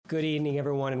Good evening,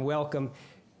 everyone, and welcome.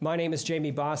 My name is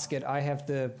Jamie Bosket. I have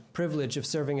the privilege of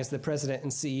serving as the president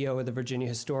and CEO of the Virginia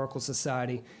Historical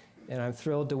Society, and I'm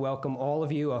thrilled to welcome all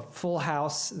of you, a full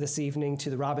house this evening, to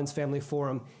the Robbins Family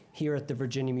Forum here at the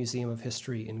Virginia Museum of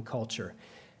History and Culture.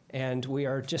 And we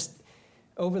are just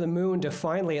over the moon to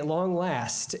finally, at long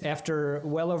last, after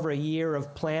well over a year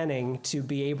of planning, to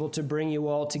be able to bring you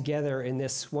all together in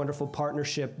this wonderful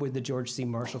partnership with the George C.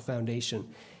 Marshall Foundation,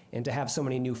 and to have so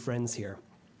many new friends here.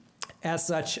 As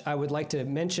such, I would like to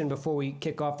mention before we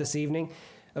kick off this evening,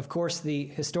 of course, the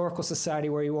Historical Society,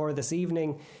 where you are this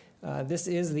evening, this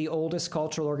is the oldest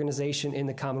cultural organization in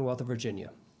the Commonwealth of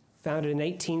Virginia. Founded in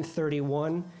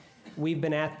 1831, we've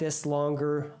been at this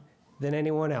longer than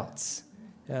anyone else.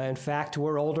 In fact,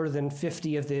 we're older than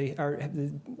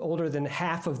older than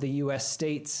half of the U.S.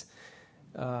 states,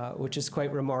 which is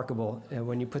quite remarkable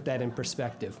when you put that in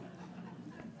perspective.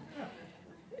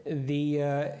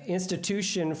 The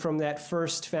institution from that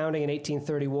first founding in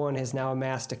 1831 has now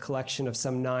amassed a collection of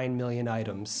some 9 million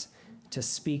items to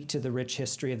speak to the rich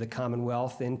history of the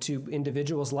Commonwealth and to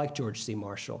individuals like George C.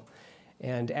 Marshall.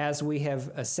 And as we have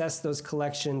assessed those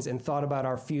collections and thought about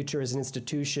our future as an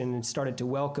institution and started to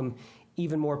welcome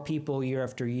even more people year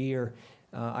after year,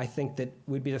 I think that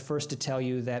we'd be the first to tell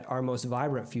you that our most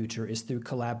vibrant future is through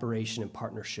collaboration and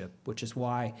partnership, which is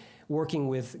why working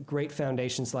with great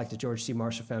foundations like the George C.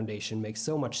 Marshall Foundation makes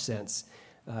so much sense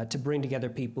to bring together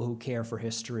people who care for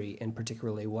history and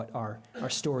particularly what our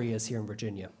story is here in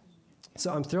Virginia.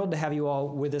 So I'm thrilled to have you all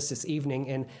with us this evening,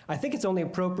 and I think it's only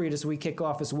appropriate as we kick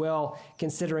off as well,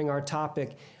 considering our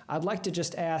topic, I'd like to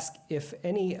just ask if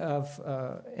any of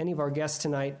our guests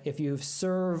tonight, if you've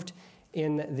served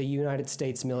in the United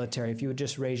States military, if you would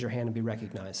just raise your hand and be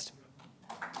recognized.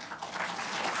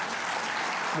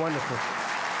 Wonderful.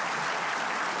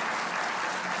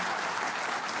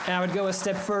 And I would go a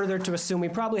step further to assume we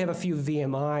probably have a few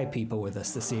VMI people with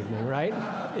us this evening, right?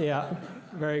 Yeah,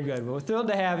 very good. Well, we're thrilled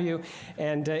to have you,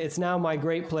 and it's now my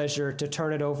great pleasure to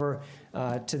turn it over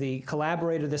to the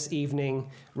collaborator this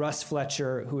evening, Russ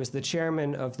Fletcher, who is the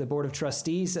chairman of the Board of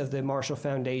Trustees of the Marshall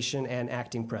Foundation and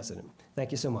acting president.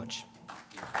 Thank you so much.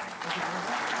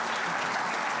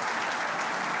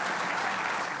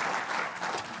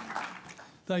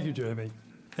 Thank you, Jamie,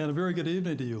 and a very good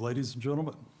evening to you, ladies and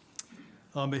gentlemen.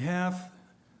 On behalf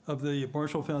of the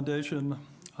Marshall Foundation,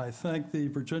 I thank the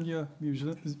Virginia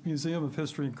Museum of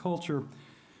History and Culture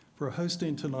for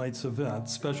hosting tonight's event.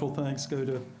 Special thanks go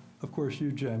to, of course,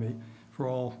 you, Jamie, for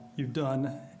all you've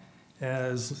done,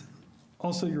 as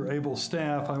also your able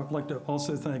staff. I would like to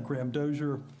also thank Graham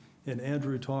Dozier and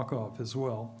Andrew Talkoff as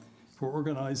well for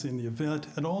organizing the event,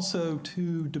 and also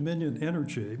to Dominion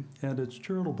Energy and its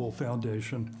charitable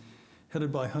foundation,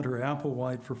 headed by Hunter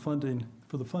Applewhite, for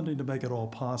the funding to make it all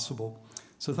possible.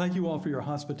 So thank you all for your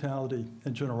hospitality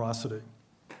and generosity.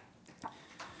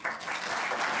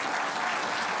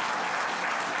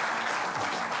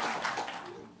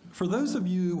 For those of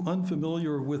you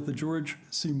unfamiliar with the George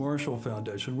C. Marshall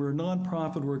Foundation, we're a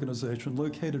nonprofit organization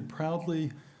located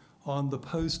proudly on the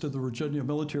post of the Virginia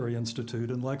Military Institute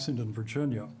in Lexington,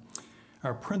 Virginia.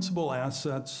 Our principal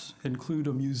assets include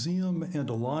a museum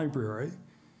and a library,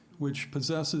 which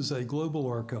possesses a global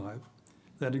archive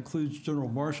that includes General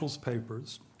Marshall's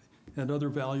papers and other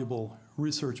valuable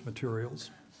research materials.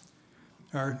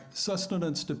 Our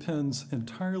sustenance depends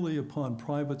entirely upon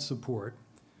private support.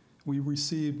 We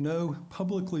receive no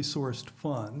publicly sourced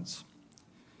funds.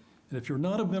 And if you're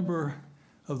not a member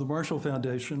of the Marshall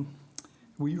Foundation,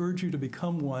 we urge you to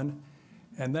become one,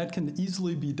 and that can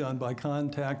easily be done by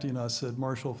contacting us at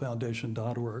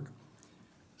marshallfoundation.org.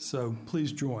 So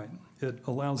please join. It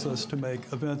allows us to make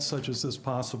events such as this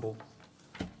possible.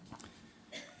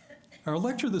 Our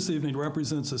lecture this evening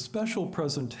represents a special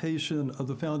presentation of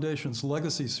the Foundation's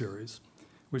Legacy Series,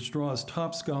 which draws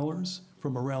top scholars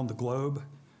from around the globe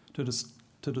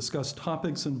to discuss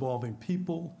topics involving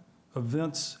people,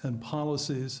 events, and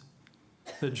policies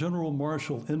that General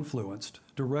Marshall influenced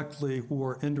directly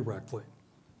or indirectly.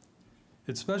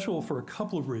 It's special for a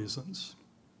couple of reasons.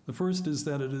 The first is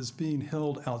that it is being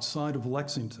held outside of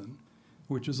Lexington,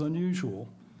 which is unusual,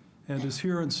 and is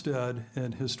here instead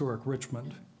in historic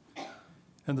Richmond.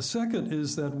 And the second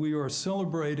is that we are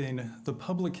celebrating the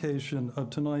publication of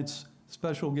tonight's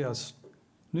special guest's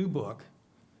new book,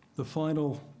 the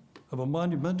final of a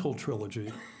monumental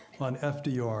trilogy on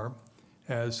FDR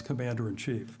as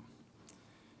Commander-in-Chief.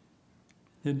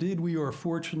 Indeed, we are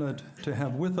fortunate to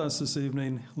have with us this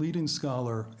evening leading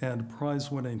scholar and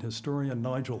prize-winning historian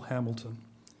Nigel Hamilton.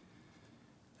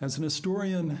 As an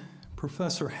historian,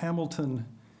 Professor Hamilton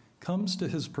comes to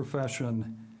his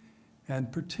profession,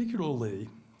 and particularly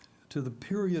to the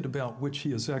period about which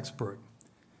he is expert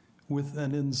with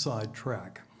an inside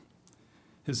track.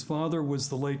 His father was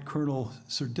the late Colonel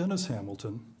Sir Dennis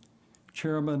Hamilton,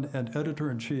 chairman and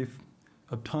editor-in-chief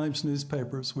of Times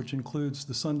newspapers, which includes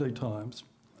the Sunday Times,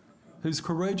 whose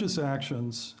courageous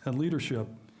actions and leadership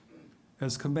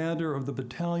as commander of the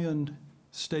battalion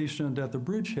stationed at the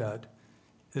bridgehead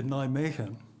in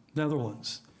Nijmegen,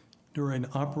 Netherlands, during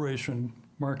Operation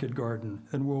Market Garden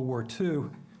in World War II,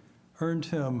 earned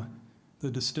him the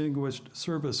Distinguished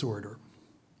Service Order.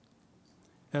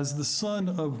 As the son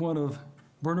of one of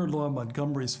Bernard Law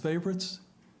Montgomery's favorites,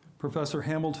 Professor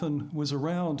Hamilton was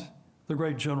around the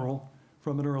great general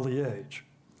from an early age.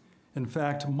 In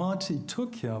fact, Monty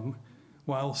took him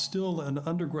while still an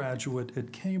undergraduate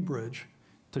at Cambridge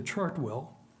to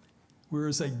Chartwell, where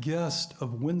as a guest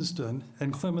of Winston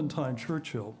and Clementine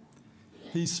Churchill,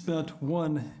 he spent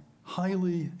one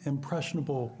highly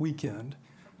impressionable weekend.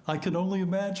 I can only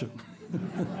imagine.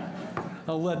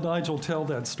 I'll let Nigel tell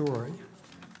that story.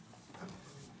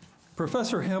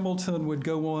 Professor Hamilton would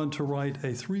go on to write a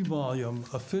 3-volume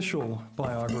official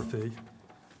biography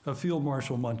of Field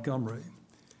Marshal Montgomery,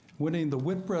 winning the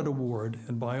Whitbread Award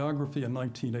in biography in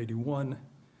 1981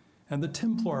 and the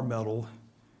Templar Medal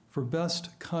for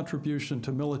Best Contribution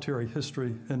to Military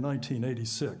History in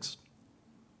 1986.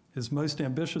 His most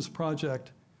ambitious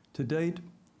project to date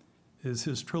is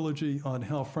his trilogy on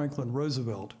how Franklin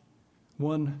Roosevelt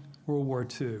won World War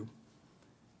II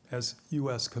as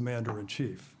U.S.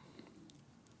 Commander-in-Chief.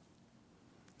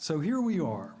 So here we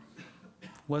are,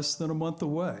 less than a month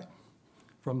away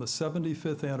from the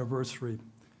 75th anniversary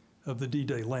of the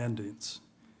D-Day landings,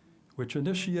 which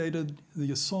initiated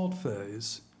the assault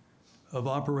phase of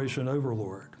Operation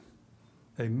Overlord,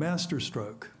 a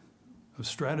masterstroke of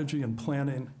strategy and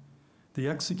planning, the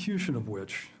execution of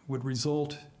which would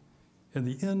result in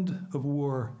the end of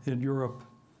war in Europe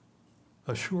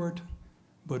a short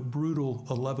but brutal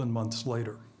 11 months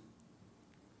later.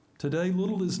 Today,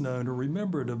 little is known or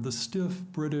remembered of the stiff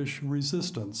British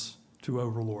resistance to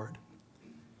Overlord,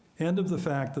 and of the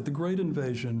fact that the Great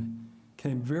Invasion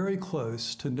came very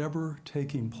close to never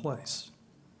taking place.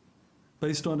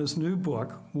 Based on his new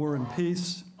book, War and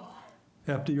Peace,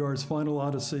 FDR's Final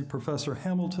Odyssey, Professor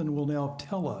Hamilton will now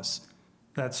tell us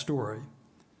that story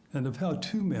and of how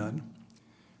two men,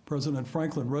 President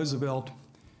Franklin Roosevelt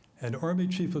and Army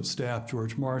Chief of Staff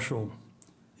George Marshall,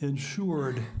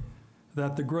 ensured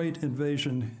that the Great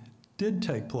Invasion did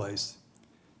take place,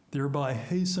 thereby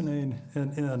hastening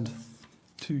an end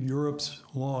to Europe's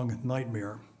long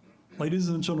nightmare. Ladies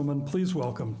and gentlemen, please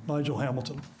welcome Nigel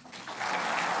Hamilton.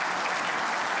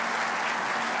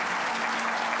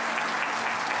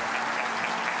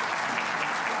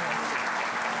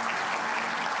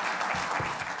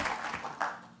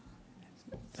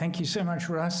 Thank you so much,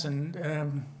 Russ,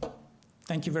 and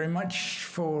thank you very much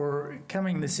for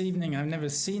coming this evening. I've never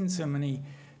seen so many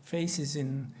faces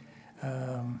in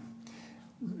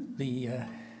the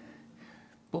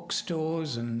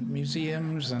bookstores and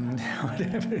museums and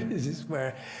whatever it is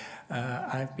where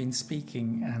I've been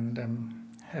speaking and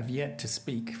have yet to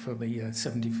speak for the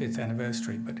 75th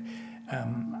anniversary. But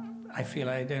I feel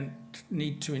I don't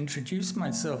need to introduce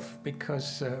myself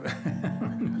because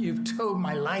you've told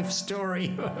my life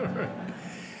story.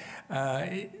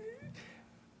 I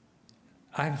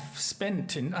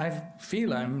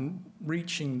feel I'm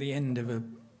reaching the end of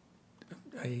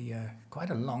quite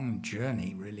a long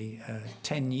journey, really,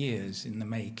 10 years in the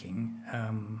making.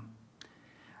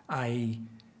 I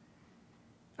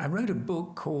wrote a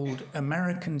book called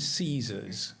American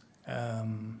Caesars.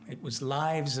 It was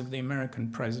lives of the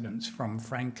American presidents from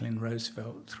Franklin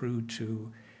Roosevelt through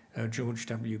to George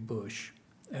W. Bush.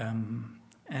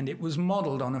 And it was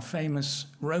modeled on a famous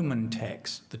Roman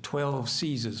text, the 12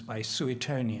 Caesars by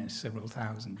Suetonius, several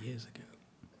thousand years ago.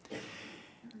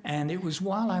 And it was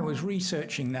while I was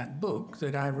researching that book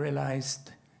that I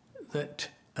realized that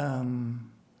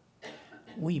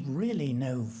we really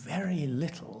know very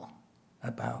little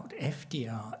about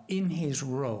FDR in his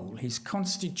role, his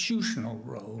constitutional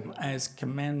role as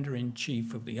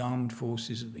Commander-in-Chief of the Armed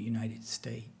Forces of the United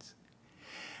States.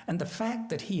 And the fact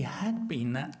that he had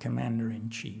been that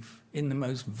Commander-in-Chief in the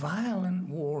most violent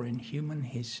war in human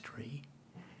history,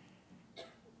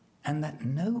 and that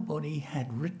nobody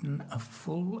had written a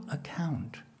full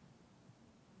account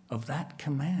of that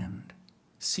command,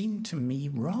 seemed to me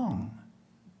wrong.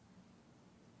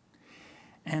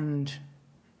 And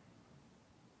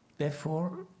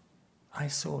therefore, I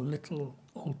saw little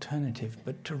alternative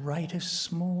but to write a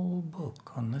small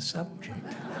book on the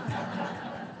subject.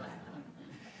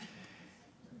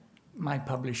 My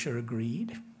publisher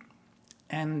agreed,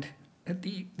 and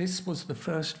this was the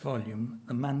first volume,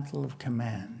 The Mantle of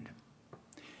Command.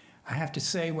 I have to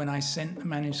say, when I sent the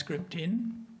manuscript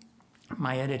in,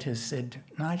 my editor said,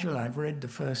 "Nigel, I've read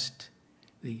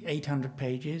the 800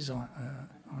 pages on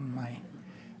my."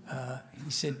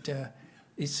 He said,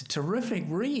 "It's a terrific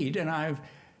read, and I've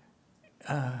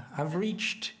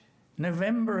reached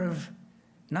November of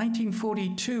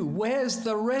 1942. Where's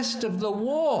the rest of the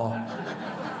war?"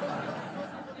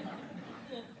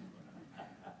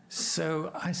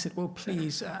 So I said, "Well,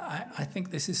 please, I think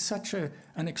this is such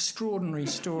an extraordinary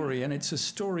story, and it's a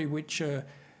story which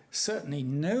certainly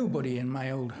nobody in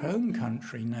my old home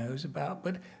country knows about,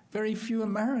 but very few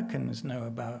Americans know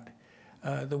about.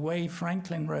 The way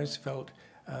Franklin Roosevelt,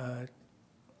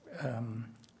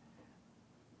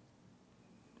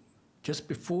 just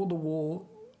before the war,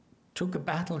 took a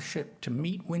battleship to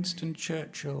meet Winston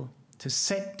Churchill to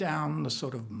set down the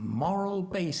sort of moral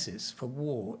basis for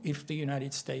war if the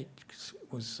United States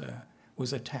was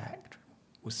attacked,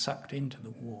 was sucked into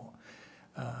the war.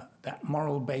 That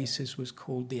moral basis was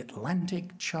called the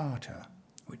Atlantic Charter,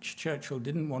 which Churchill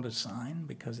didn't want to sign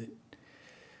because it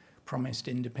promised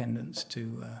independence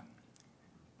to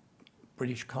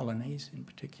British colonies in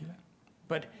particular.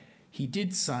 But he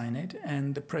did sign it,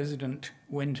 and the president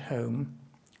went home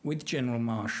with General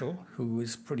Marshall, who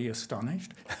was pretty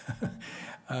astonished.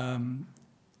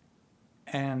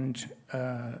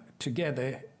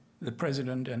 Together, the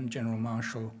president and General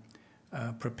Marshall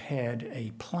prepared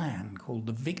a plan called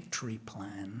the Victory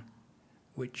Plan,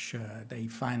 which they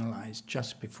finalized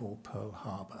just before Pearl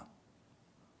Harbor.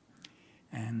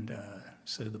 And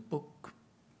so the book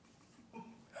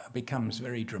becomes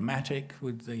very dramatic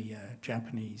with the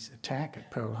Japanese attack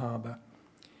at Pearl Harbor.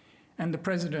 And the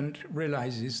president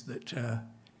realizes that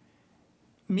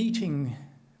meeting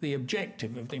the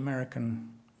objective of the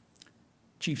American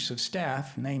chiefs of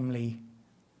staff, namely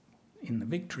in the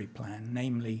Victory Plan,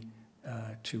 namely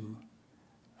to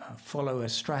follow a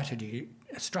strategy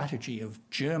of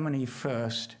Germany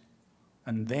first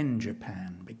and then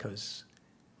Japan, because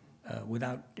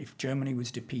if Germany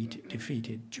was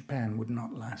defeated, Japan would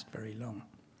not last very long.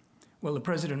 Well, the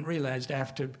president realized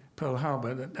after Pearl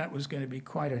Harbor that was going to be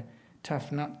quite a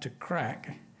tough nut to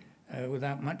crack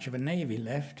without much of a navy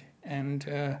left and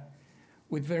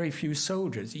with very few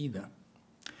soldiers either.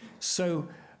 So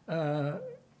the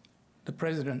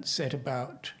president set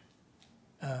about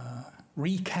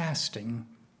recasting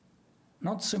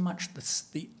not so much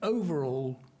the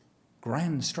overall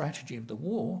grand strategy of the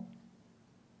war,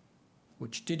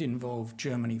 which did involve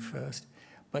Germany first,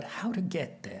 but how to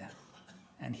get there.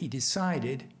 And he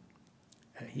decided,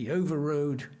 he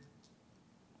overrode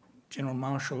General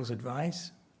Marshall's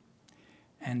advice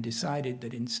and decided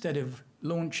that instead of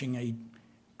launching a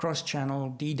cross-channel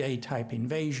D-Day type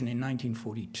invasion in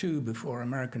 1942, before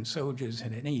American soldiers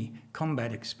had any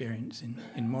combat experience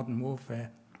in modern warfare,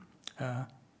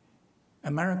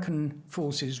 American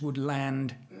forces would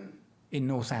land in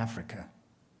North Africa.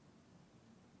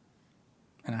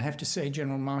 And I have to say,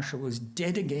 General Marshall was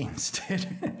dead against it.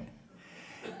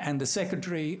 And the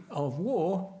Secretary of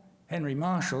War, Henry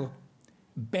Marshall,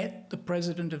 bet the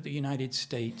President of the United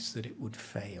States that it would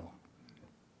fail.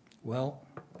 Well,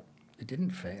 it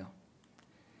didn't fail.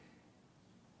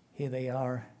 Here they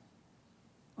are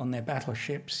on their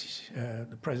battleships,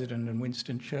 the President and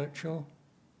Winston Churchill,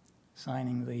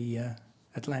 signing the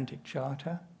Atlantic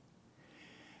Charter.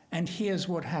 And here's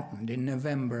what happened in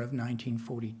November of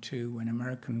 1942 when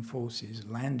American forces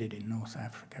landed in North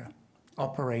Africa.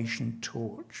 Operation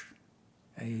Torch,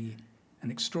 an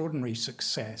extraordinary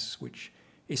success which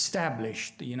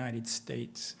established the United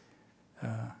States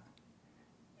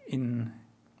in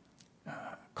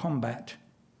combat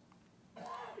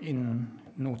in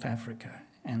North Africa.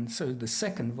 And so the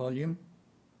second volume,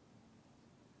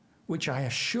 which I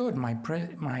assured my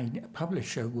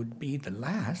publisher would be the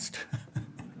last,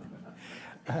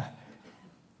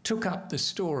 took up the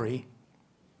story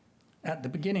at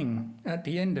the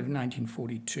end of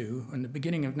 1942 and the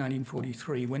beginning of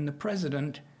 1943, when the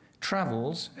president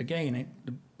travels, again,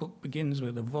 the book begins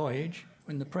with a voyage,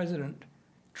 when the president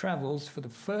travels for the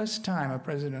first time, a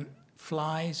president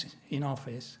flies in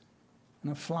office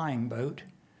on a flying boat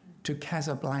to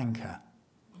Casablanca.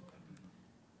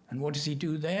 And what does he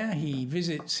do there? He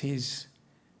visits his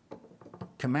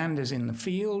commanders in the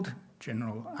field,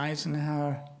 General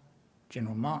Eisenhower,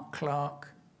 General Mark Clark,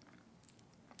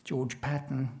 George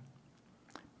Patton,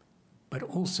 but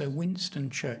also Winston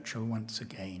Churchill once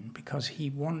again, because he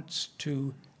wants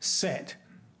to set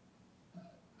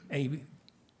a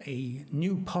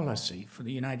new policy for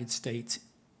the United States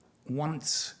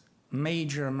once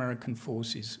major American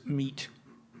forces meet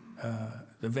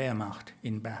the Wehrmacht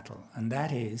in battle, and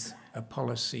that is a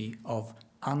policy of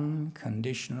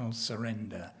unconditional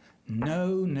surrender.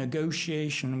 No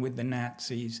negotiation with the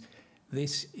Nazis.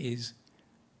 This is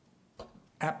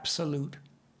absolute,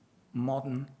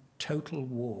 modern, total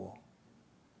war.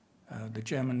 The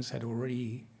Germans had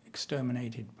already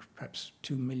exterminated perhaps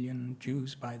 2 million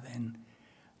Jews by then.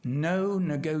 No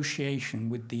negotiation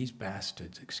with these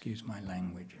bastards, excuse my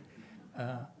language.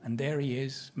 And there he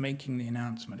is making the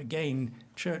announcement. Again,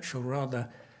 Churchill rather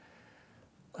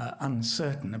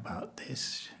uncertain about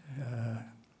this,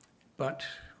 but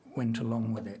went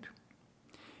along with it.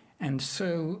 And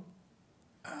so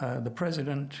the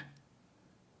president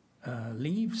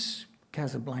leaves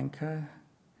Casablanca,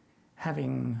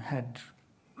 having had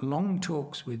long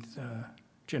talks with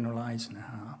General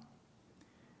Eisenhower,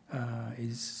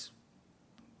 is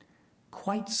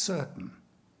quite certain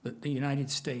that the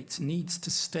United States needs to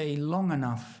stay long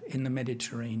enough in the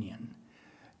Mediterranean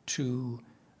to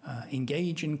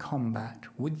engage in combat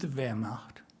with the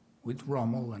Wehrmacht, with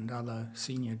Rommel and other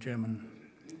senior German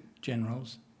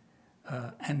generals,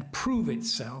 and prove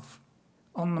itself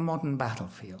on the modern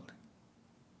battlefield,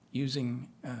 using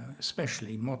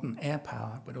especially modern air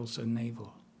power, but also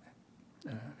naval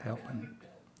help.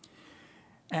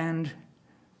 And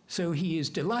so he is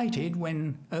delighted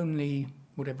when only,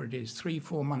 whatever it is,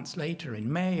 3-4 months later,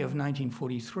 in May of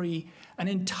 1943, an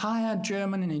entire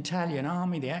German and Italian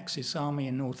army, the Axis army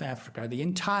in North Africa, the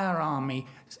entire army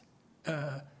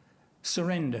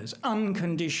surrenders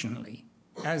unconditionally,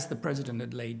 as the president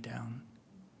had laid down,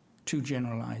 to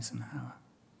General Eisenhower.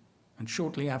 And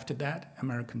shortly after that,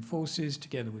 American forces,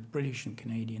 together with British and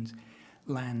Canadians,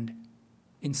 land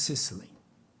in Sicily,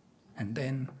 and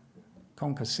then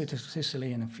conquer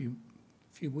Sicily in a few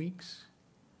weeks,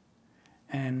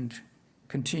 and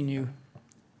continue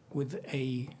with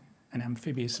an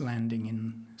amphibious landing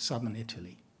in southern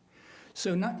Italy.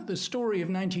 So the story of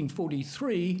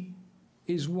 1943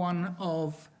 is one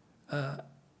of a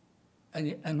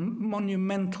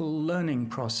monumental learning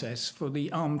process for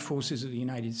the armed forces of the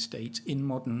United States in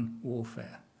modern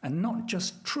warfare. And not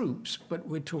just troops, but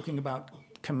we're talking about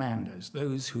commanders,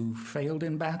 those who failed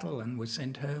in battle and were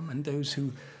sent home, and those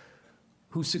who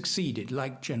succeeded,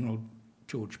 like General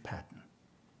George Patton.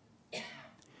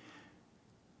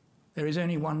 There is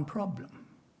only one problem.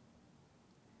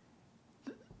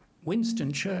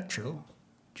 Winston Churchill,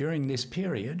 during this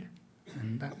period,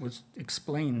 and that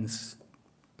explains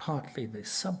partly the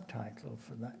subtitle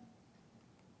for that.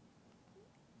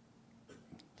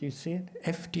 Do you see it?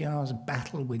 FDR's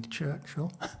battle with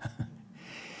Churchill.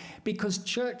 Because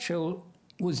Churchill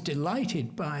was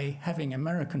delighted by having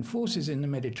American forces in the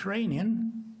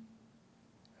Mediterranean.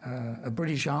 A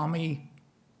British army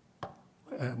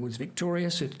was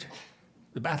victorious at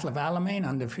the Battle of Alamein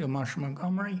under Field Marshal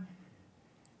Montgomery,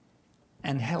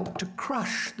 and helped to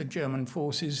crush the German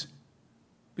forces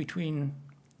between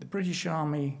the British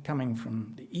army coming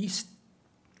from the east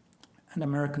and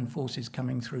American forces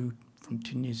coming through from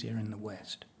Tunisia in the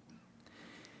west.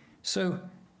 So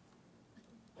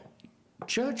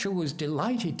Churchill was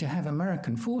delighted to have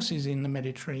American forces in the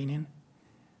Mediterranean,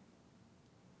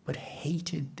 but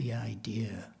hated the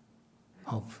idea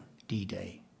of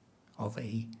D-Day, of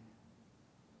an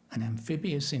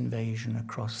amphibious invasion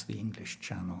across the English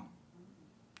Channel.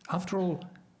 After all,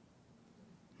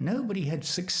 nobody had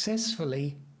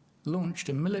successfully launched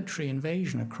a military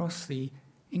invasion across the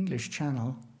English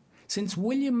Channel since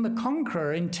William the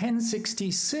Conqueror in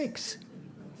 1066.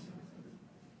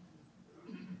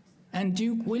 And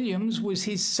Duke William's was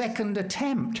his second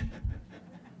attempt.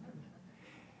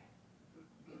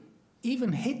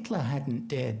 Even Hitler hadn't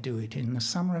dared do it in the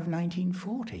summer of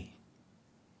 1940.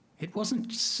 It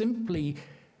wasn't simply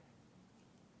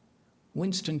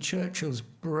Winston Churchill's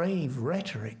brave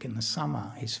rhetoric in the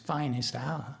summer, his finest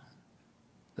hour,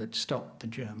 that stopped the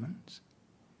Germans.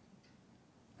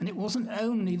 And it wasn't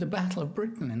only the Battle of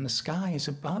Britain in the skies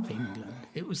above England.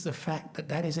 It was the fact that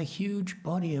that is a huge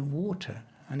body of water,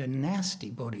 and a nasty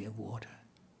body of water.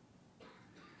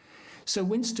 So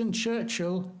Winston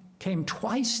Churchill came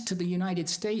twice to the United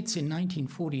States in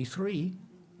 1943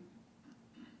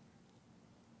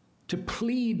 to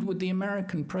plead with the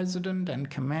American president and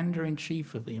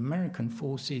commander-in-chief of the American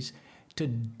forces to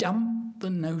dump the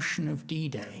notion of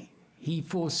D-Day. He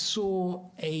foresaw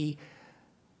an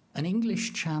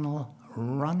English Channel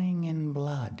running in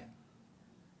blood.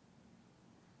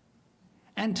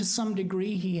 And to some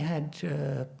degree, he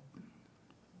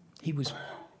was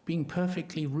being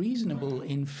perfectly reasonable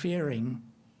in fearing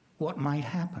what might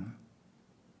happen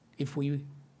if we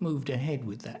moved ahead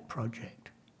with that project.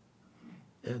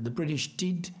 The British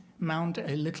did mount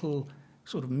a little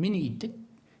sort of mini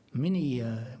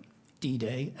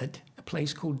D-Day at a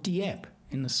place called Dieppe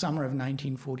in the summer of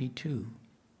 1942.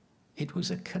 It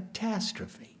was a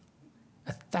catastrophe.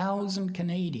 1,000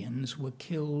 Canadians were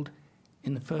killed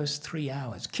in the first 3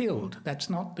 hours. Killed, that's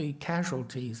not the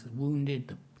casualties, the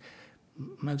wounded.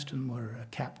 Most of them were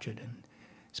captured and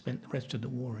spent the rest of the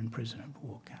war in prisoner of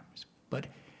war camps. But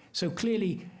so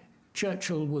clearly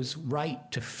Churchill was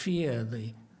right to fear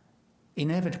the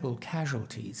inevitable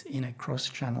casualties in a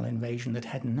cross-channel invasion that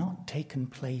had not taken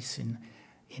place in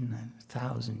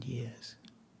 1,000 years.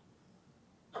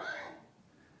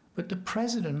 But the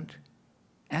President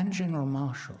and General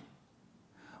Marshall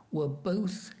were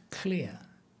both clear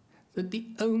that the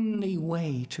only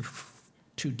way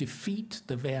to defeat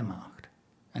the Wehrmacht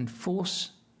and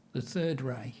force the Third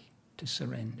Reich to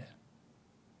surrender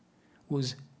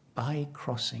was by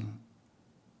crossing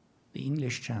the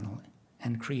English Channel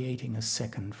and creating a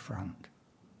second front.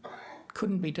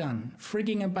 Couldn't be done.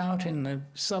 Frigging about in the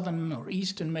southern or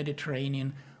eastern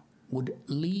Mediterranean would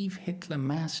leave Hitler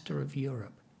master of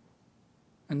Europe,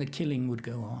 and the killing would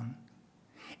go on.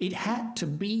 It had to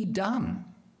be done.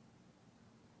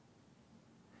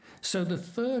 So the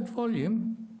third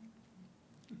volume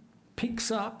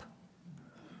picks up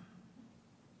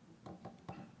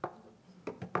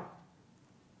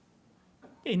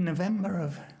in November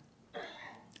of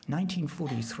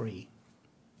 1943,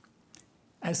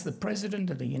 as the President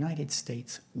of the United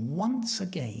States once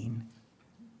again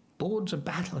boards a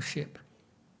battleship,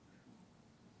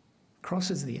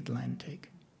 crosses the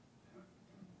Atlantic,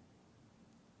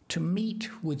 to meet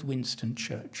with Winston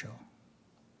Churchill.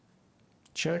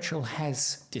 Churchill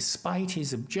has, despite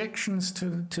his objections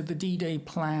to the D-Day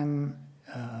plan,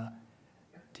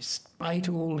 despite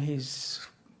all his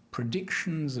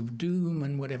predictions of doom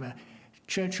and whatever,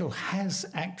 Churchill has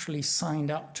actually signed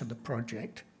up to the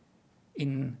project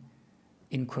in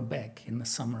Quebec in the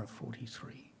summer of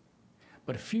 43.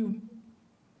 But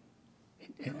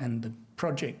and the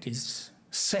project is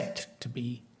set to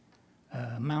be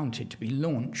mounted, to be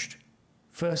launched,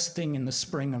 first thing in the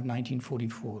spring of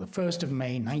 1944, the 1st of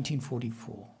May,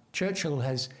 1944. Churchill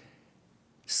has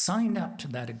signed up to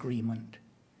that agreement,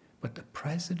 but the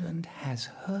President has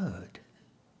heard,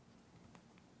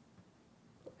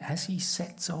 as he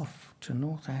sets off to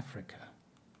North Africa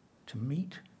to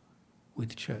meet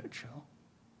with Churchill.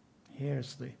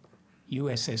 Here's the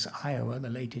USS Iowa, the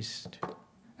latest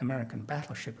American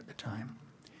battleship at the time.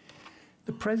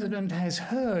 The President has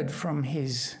heard from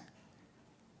his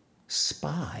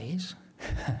spies,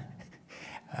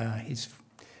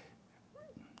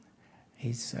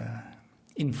 his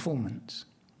informants,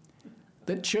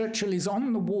 that Churchill is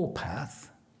on the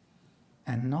warpath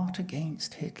and not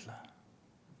against Hitler,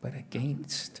 but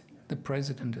against the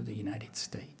President of the United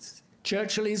States.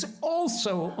 Churchill is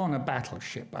also on a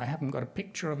battleship. I haven't got a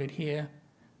picture of it here,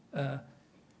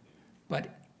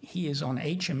 but he is on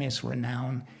HMS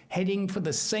Renown, heading for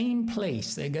the same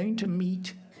place. They're going to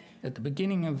meet at the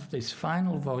beginning of this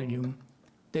final volume.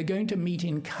 They're going to meet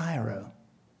in Cairo.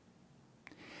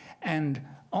 And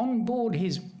on board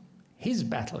his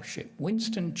battleship,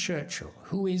 Winston Churchill,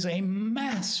 who is a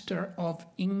master of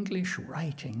English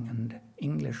writing and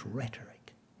English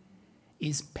rhetoric,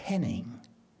 is penning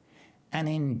an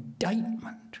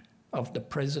indictment of the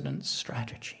President's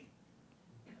strategy,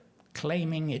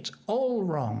 claiming it's all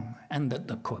wrong and that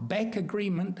the Quebec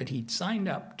Agreement that he'd signed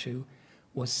up to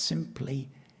was simply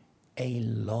a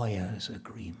lawyer's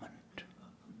agreement.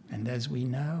 And as we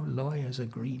know, lawyers'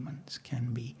 agreements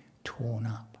can be torn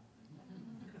up.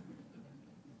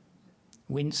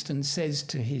 Winston says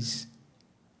to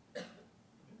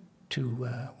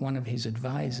one of his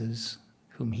advisors,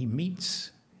 whom he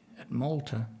meets at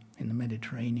Malta in the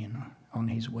Mediterranean on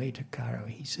his way to Cairo,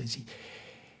 he says,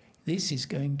 this is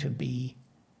going to be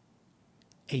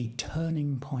a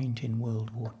turning point in World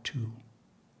War II.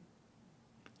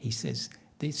 He says,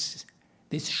 this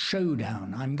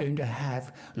showdown I'm going to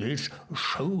have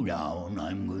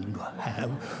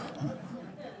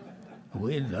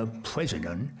with the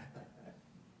President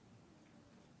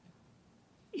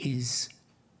is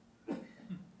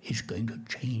going to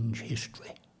change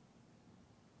history.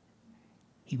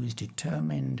 He was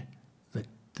determined that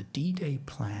the D-Day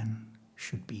plan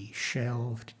should be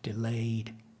shelved,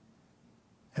 delayed,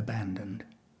 abandoned.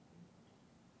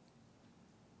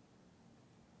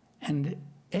 And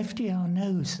FDR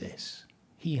knows this.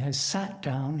 He has sat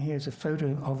down, here's a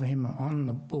photo of him on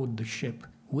board the ship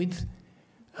with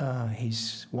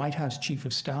his White House Chief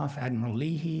of Staff, Admiral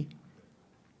Leahy,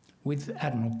 with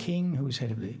Admiral King, who was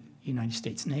head of the United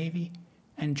States Navy,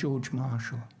 and George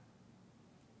Marshall.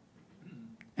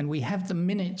 And we have the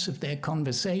minutes of their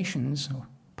conversations, or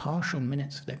partial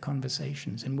minutes of their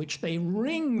conversations, in which they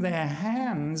wring their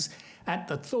hands at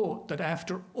the thought that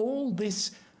after all this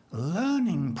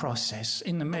learning process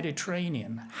in the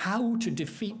Mediterranean, how to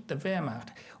defeat the Wehrmacht,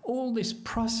 all this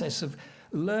process of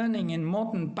learning in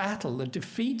modern battle, the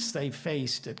defeats they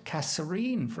faced at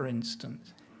Kasserine, for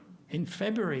instance, in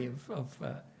February of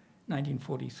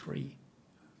 1943,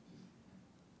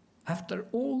 after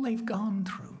all they've gone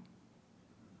through,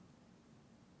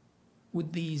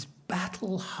 with these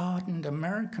battle-hardened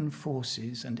American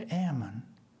forces and airmen,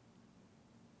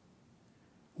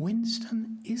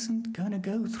 Winston isn't going to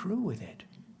go through with it.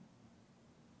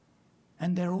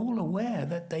 And they're all aware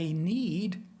that they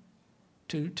need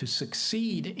to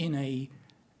succeed in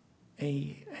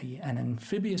an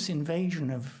amphibious invasion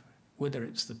of, whether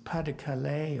it's the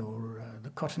Pas-de-Calais or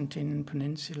the Cotentin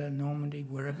Peninsula, Normandy,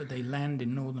 wherever they land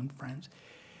in northern France.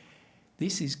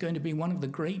 This is going to be one of the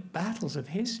great battles of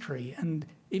history. And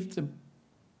if the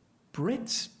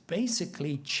Brits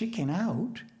basically chicken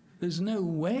out, there's no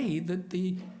way that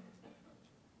the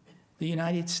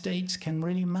United States can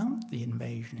really mount the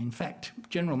invasion. In fact,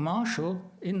 General Marshall,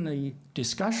 in the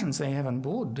discussions they have on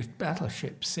board the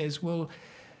battleship, says, well,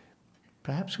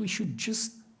 perhaps we should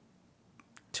just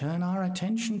turn our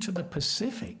attention to the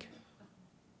Pacific.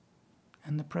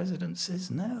 And the president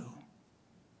says, no.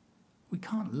 We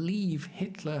can't leave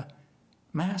Hitler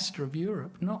master of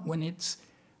Europe, not when it's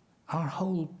our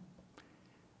whole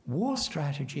war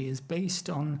strategy is based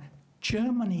on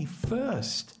Germany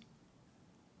first.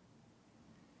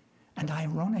 And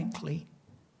ironically,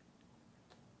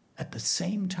 at the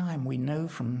same time, we know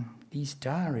from these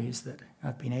diaries that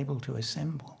I've been able to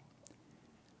assemble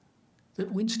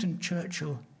that Winston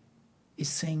Churchill is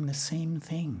saying the same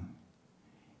thing.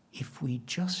 If we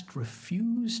just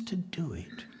refuse to do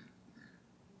it,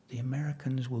 the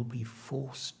Americans will be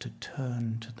forced to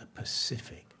turn to the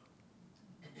Pacific.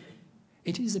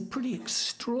 It is a pretty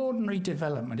extraordinary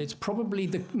development. It's probably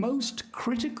the most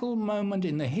critical moment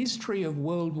in the history of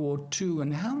World War II,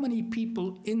 and how many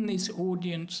people in this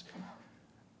audience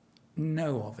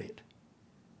know of it?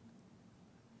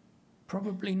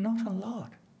 Probably not a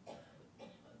lot.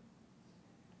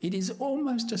 It is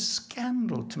almost a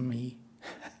scandal to me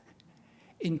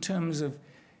in terms of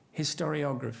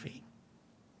historiography.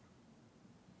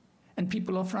 And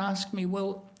people often ask me,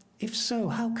 well, if so,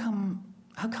 how come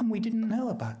we didn't know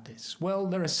about this? Well,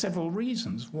 there are several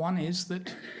reasons. One is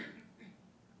that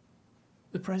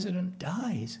the president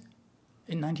dies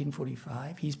in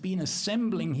 1945. He's been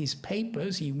assembling his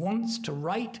papers. He wants to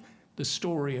write the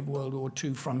story of World War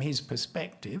II from his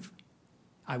perspective.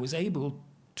 I was able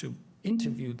to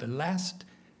interview the last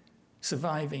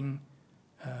surviving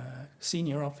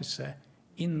senior officer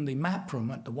in the map room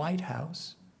at the White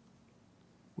House,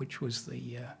 which was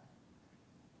the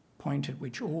point at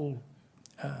which all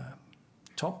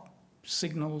top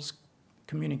signals,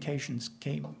 communications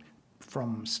came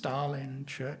from Stalin,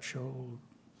 Churchill,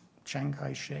 Chiang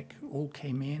Kai-shek, all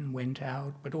came in, went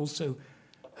out, but also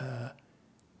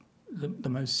the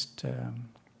most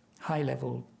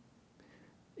high-level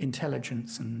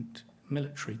intelligence and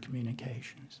military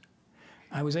communications.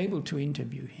 I was able to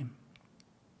interview him.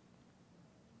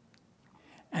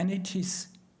 And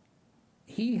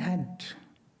he had,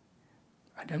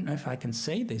 I don't know if I can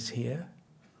say this here,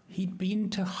 he'd been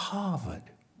to Harvard.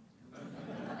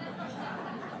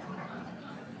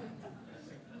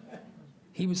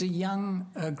 He was a young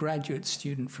graduate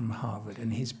student from Harvard,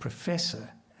 and his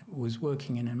professor was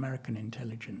working in American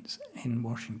intelligence in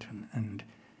Washington. And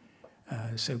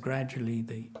so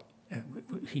gradually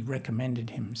he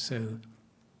recommended him. So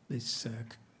this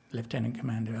Lieutenant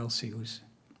Commander Elsie was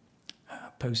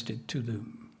posted to the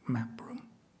map room.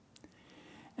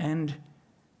 And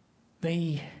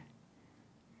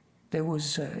there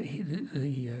was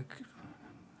the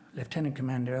Lieutenant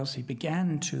Commander Elsie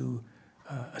began to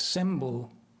assemble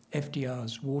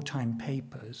FDR's wartime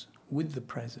papers with the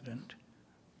president,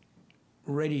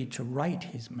 ready to write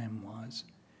his memoirs.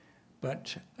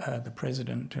 But the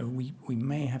president, we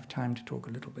may have time to talk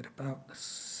a little bit about the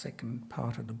second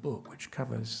part of the book, which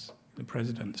covers the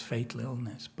president's fatal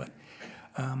illness. But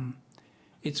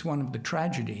it's one of the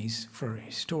tragedies for a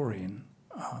historian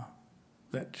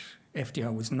that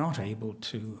FDR was not able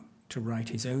to write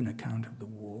his own account of the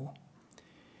war.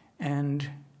 And,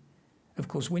 of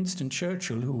course, Winston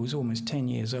Churchill, who was almost 10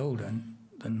 years older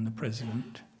than the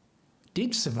president,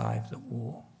 did survive the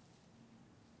war,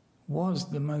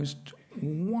 was the most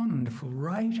wonderful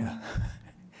writer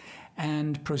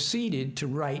and proceeded to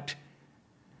write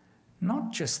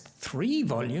not just 3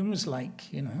 volumes like,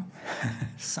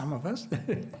 some of us,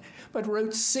 but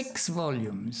wrote 6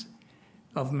 volumes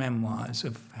of memoirs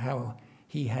of how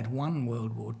he had won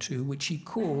World War II, which he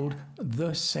called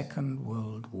the Second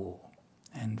World War.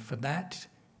 And for that,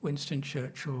 Winston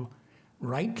Churchill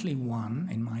rightly won,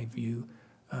 in my view,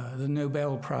 the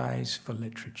Nobel Prize for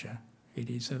Literature. It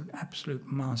is an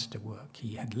absolute masterwork.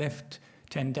 He had left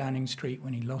 10 Downing Street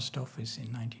when he lost office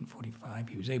in 1945.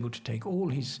 He was able to take all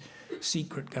his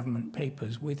secret government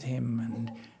papers with him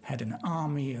and had an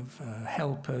army of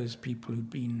helpers, people who'd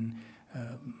been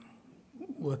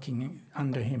working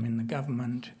under him in the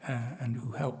government and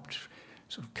who helped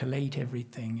sort of collate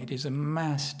everything. It is a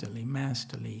masterly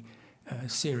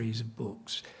series of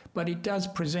books. But it does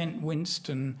present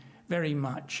Winston very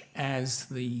much as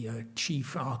the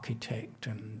chief architect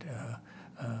and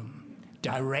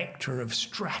director of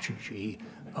strategy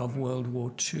of World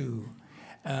War II.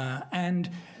 And,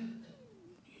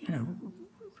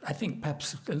 I think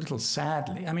perhaps a little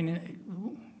sadly,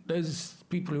 those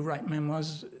people who write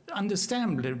memoirs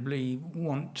understandably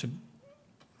want to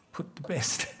put the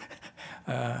best,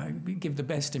 give the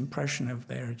best impression of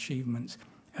their achievements.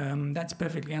 That's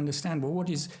perfectly understandable. What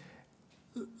is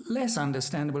less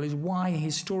understandable is why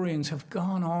historians have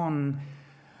gone on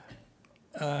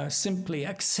simply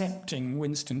accepting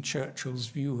Winston Churchill's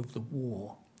view of the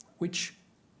war, which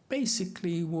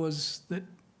basically was that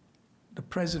the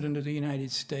President of the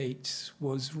United States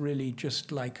was really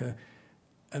just like a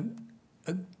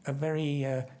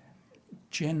very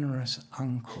generous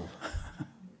uncle.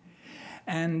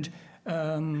 And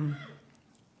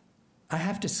I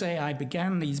have to say I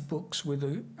began these books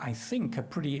with, I think, a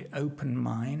pretty open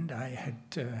mind. I had,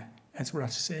 as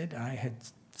Russ said, I had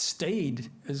stayed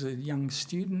as a young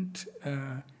student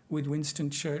with Winston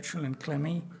Churchill and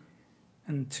Clemmy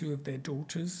and 2 of their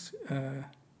daughters.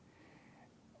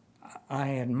 I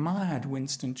admired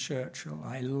Winston Churchill.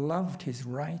 I loved his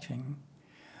writing.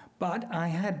 But I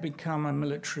had become a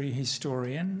military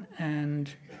historian, and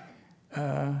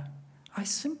I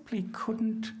simply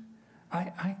couldn't,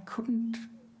 I couldn't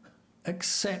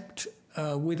accept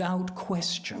without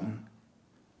question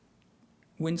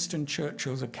Winston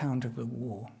Churchill's account of the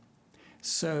war.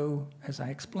 So, as I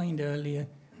explained earlier,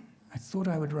 I thought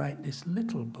I would write this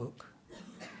little book.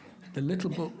 The little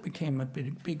book became a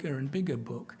bit bigger and bigger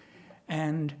book,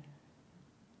 and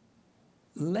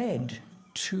led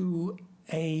to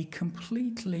a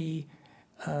completely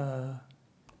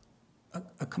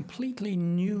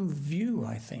new view,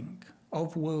 I think,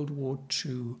 of World War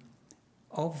II,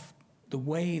 of the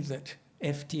way that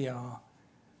FDR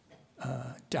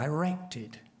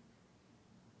directed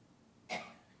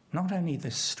not only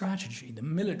the strategy, the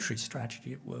military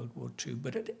strategy of World War II,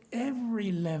 but at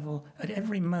every level, at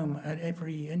every moment, at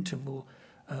every interval,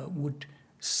 would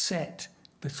set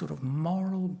the sort of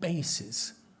moral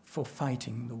basis for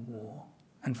fighting the war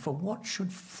and for what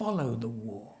should follow the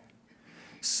war.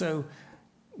 So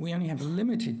we only have a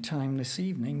limited time this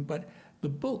evening, but the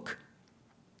book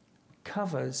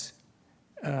covers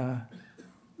the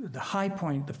high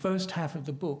point. The first half of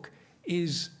the book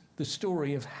is the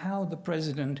story of how the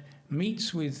president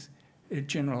meets with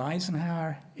General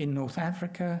Eisenhower in North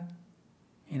Africa,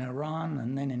 in Iran,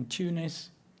 and then in Tunis,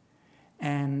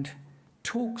 and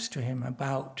talks to him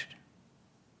about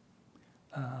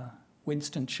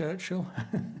Winston Churchill.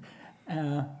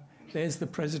 There's the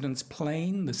president's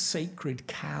plane, the sacred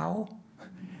cow.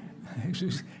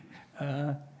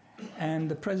 And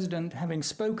the president, having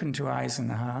spoken to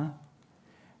Eisenhower,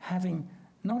 having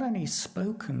not only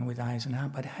spoken with Eisenhower,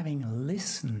 but having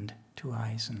listened to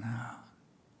Eisenhower,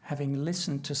 having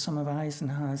listened to some of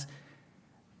Eisenhower's,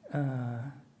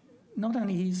 not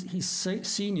only his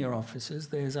senior officers,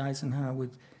 there's Eisenhower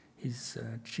with his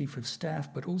chief of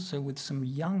staff, but also with some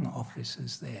young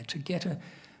officers there, to get a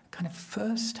kind of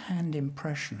first-hand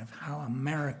impression of how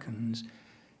Americans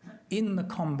in the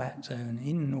combat zone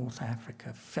in North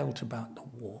Africa felt about the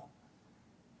war.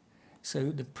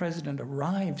 So the president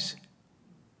arrives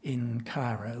in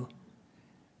Cairo,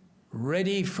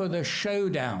 ready for the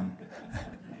showdown.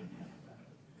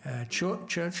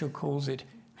 Churchill calls it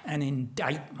an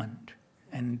indictment,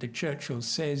 and the Churchill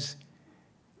says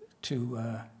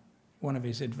to one of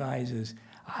his advisors,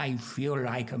 "I feel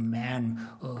like a man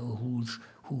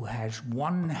who has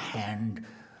one hand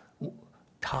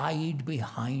tied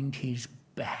behind his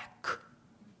back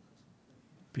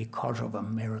because of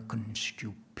American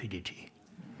stupidity."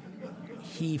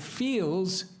 He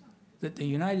feels that the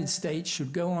United States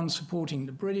should go on supporting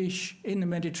the British in the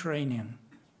Mediterranean,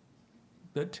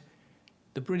 that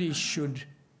the British should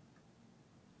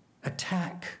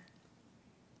attack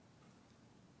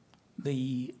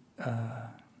the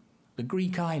the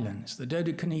Greek islands, the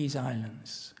Dodecanese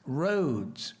Islands,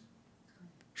 Rhodes,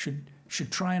 should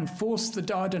try and force the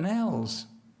Dardanelles,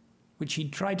 which he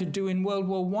tried to do in World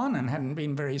War I and hadn't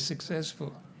been very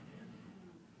successful.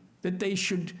 That they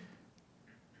should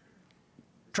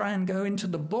try and go into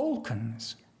the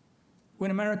Balkans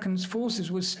when American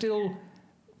forces were still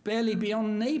barely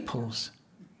beyond Naples.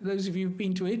 Those of you who've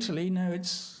been to Italy know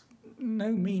it's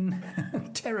no mean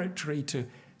territory to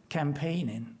campaign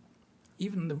in.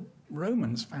 Even the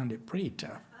Romans found it pretty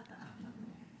tough.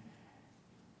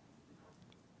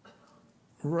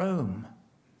 Rome,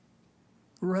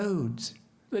 Rhodes,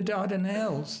 the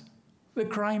Dardanelles, the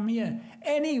Crimea,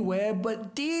 anywhere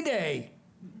but D-Day.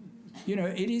 You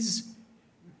know,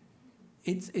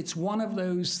 it's one of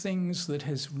those things that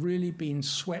has really been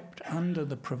swept under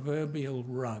the proverbial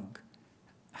rug.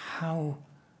 How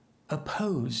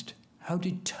opposed, how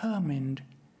determined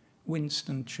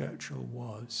Winston Churchill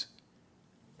was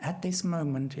at this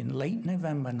moment in late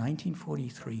November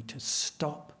 1943 to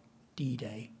stop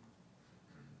D-Day.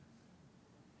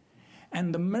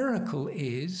 And the miracle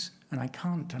is, and I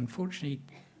can't unfortunately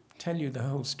tell you the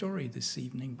whole story this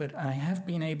evening, but I have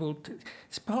been able to,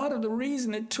 it's part of the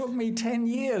reason it took me 10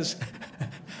 years.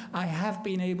 I have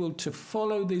been able to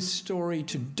follow this story,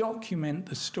 to document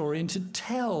the story, and to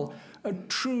tell a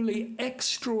truly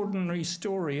extraordinary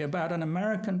story about an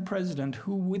American president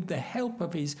who, with the help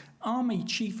of his Army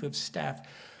Chief of Staff,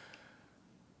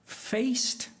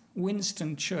 faced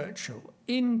Winston Churchill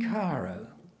in Cairo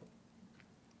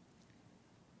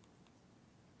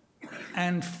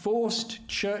and forced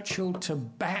Churchill to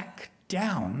back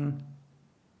down.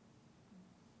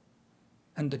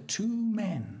 And the two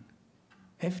men,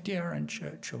 FDR and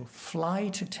Churchill, fly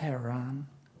to Tehran.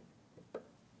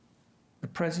 The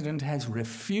president has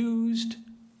refused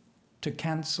to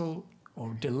cancel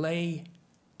or delay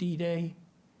D-Day.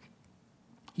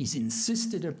 He's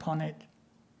insisted upon it.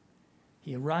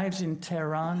 He arrives in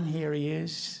Tehran, here he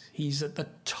is. He's at the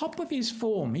top of his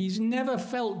form. He's never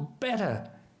felt better.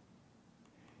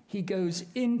 He goes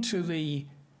into the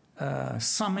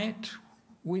summit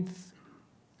with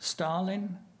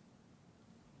Stalin,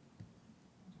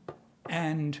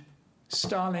 and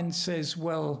Stalin says,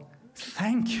 well,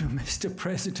 thank you, Mr.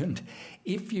 President.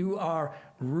 If you are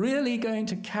really going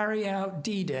to carry out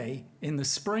D-Day in the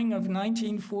spring of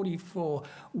 1944,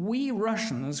 we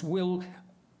Russians will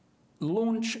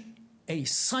launch a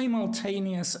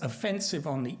simultaneous offensive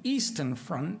on the Eastern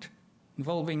Front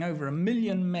involving over 1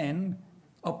 million men,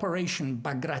 Operation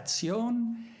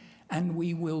Bagration, and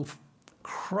we will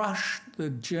crush the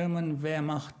German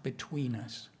Wehrmacht between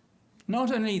us.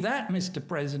 Not only that, Mr.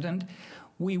 President,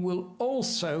 we will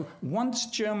also, once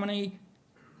Germany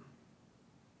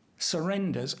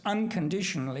surrenders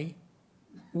unconditionally,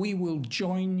 we will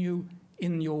join you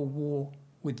in your war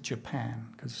with Japan,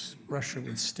 because Russia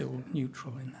was still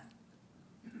neutral in that.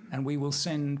 And we will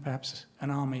send perhaps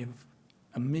an army of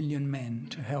 1 million men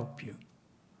to help you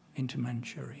into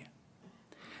Manchuria.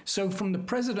 So from the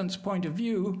president's point of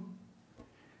view,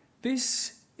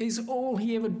 this is all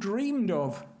he ever dreamed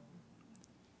of.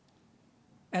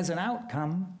 As an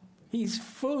outcome, he's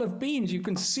full of beans. You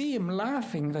can see him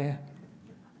laughing there.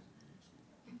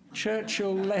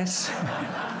 Churchill less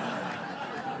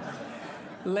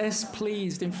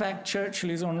pleased. In fact, Churchill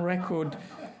is on record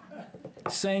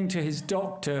saying to his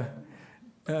doctor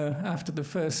after the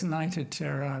first night at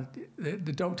Tehran,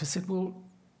 the doctor said, well,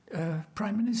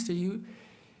 Prime Minister,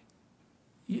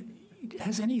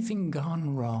 has anything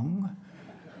gone wrong?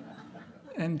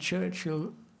 And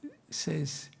Churchill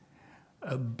says,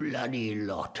 a bloody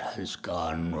lot has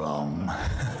gone wrong.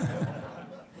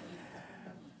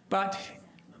 But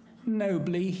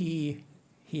nobly, he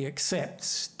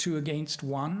accepts 2 against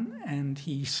 1, and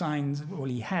he signs, well,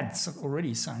 he had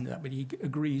already signed that, but he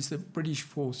agrees that British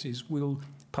forces will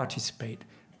participate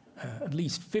at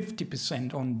least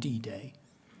 50% on D-Day.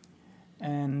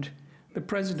 And the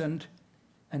president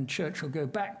and Churchill go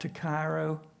back to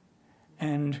Cairo,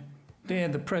 and there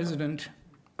the president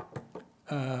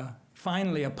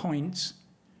finally appoints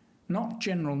not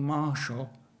General Marshall,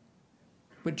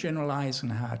 but General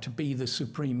Eisenhower to be the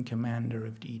supreme commander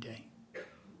of D-Day.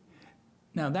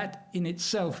 Now, that in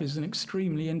itself is an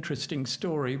extremely interesting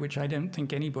story, which I don't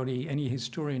think any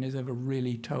historian has ever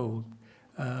really told,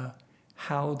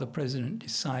 how the president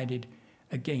decided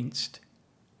against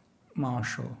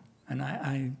Marshall. And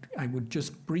I would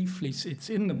just briefly, it's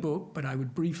in the book, but I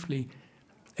would briefly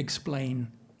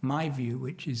explain my view,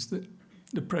 which is that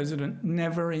the president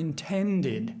never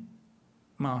intended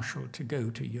Marshall to go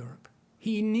to Europe.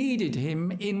 He needed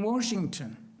him in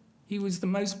Washington. He was the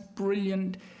most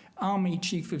brilliant army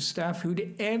chief of staff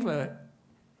who'd ever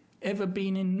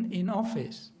been in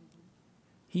office.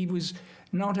 He was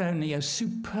not only a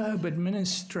superb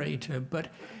administrator, but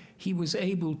he was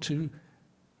able to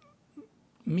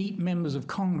meet members of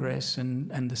Congress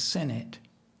and the Senate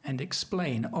and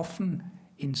explain, often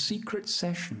in secret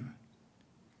session,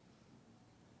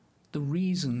 the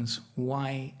reasons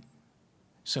why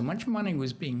so much money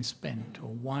was being spent or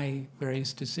why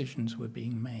various decisions were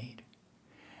being made.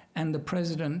 And the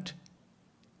president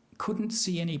couldn't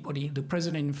see anybody, the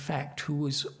president, in fact, who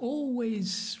was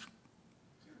always,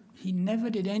 he never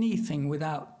did anything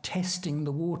without testing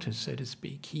the waters, so to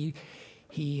speak.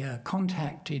 He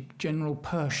contacted General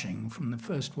Pershing from the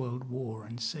First World War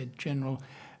and said, General,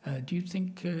 do you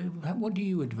think, what do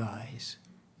you advise?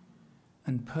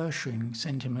 And Pershing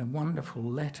sent him a wonderful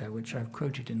letter, which I've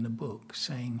quoted in the book,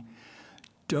 saying,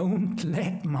 don't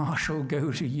let Marshall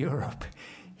go to Europe.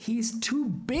 He's too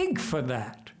big for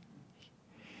that.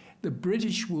 The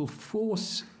British will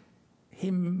force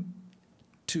him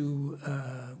to,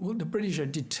 the British are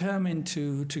determined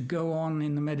to go on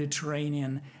in the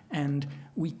Mediterranean, and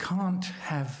we can't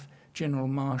have General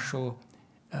Marshall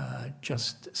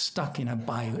just stuck in a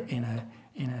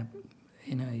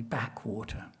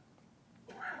backwater.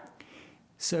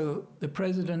 So the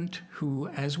president, who,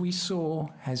 as we saw,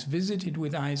 has visited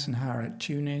with Eisenhower at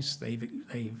Tunis, they've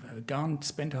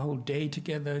spent a whole day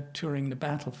together touring the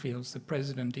battlefields. The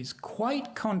president is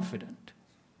quite confident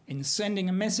in sending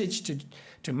a message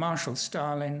to Marshal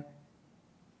Stalin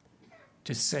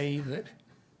to say that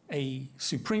a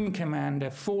supreme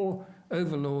commander for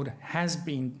Overlord has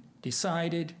been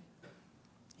decided.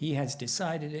 He has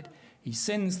decided it. He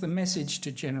sends the message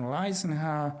to General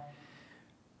Eisenhower,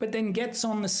 but then gets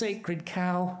on the sacred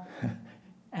cow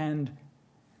and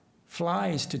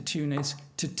flies to Tunis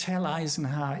to tell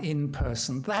Eisenhower in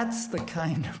person. That's the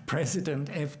kind of president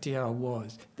FDR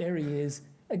was. There he is,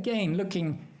 again,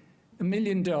 looking $1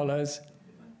 million.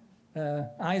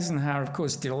 Eisenhower, of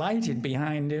course, delighted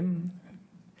behind him.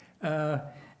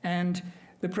 And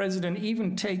the president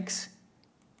even takes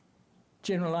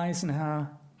General Eisenhower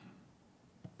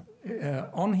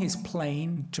on his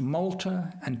plane to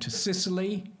Malta and to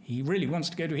Sicily. He really wants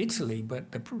to go to Italy, but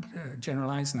General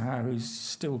Eisenhower, who's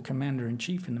still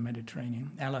commander-in-chief in the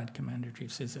Mediterranean, Allied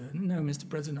commander-in-chief, says, no, Mr.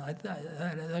 President,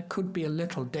 that could be a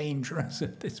little dangerous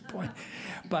at this point.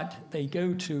 But they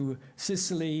go to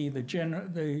Sicily.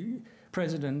 The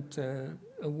president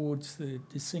awards the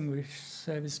Distinguished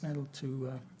Service Medal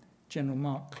to General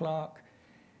Mark Clark.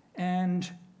 And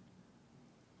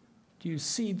do you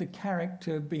see the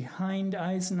character behind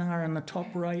Eisenhower in the top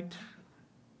right?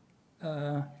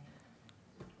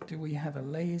 Do we have a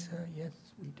laser? Yes,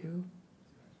 we do.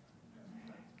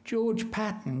 George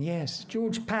Patton, yes.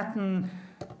 George Patton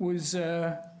was,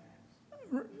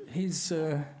 his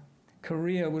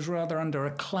career was rather under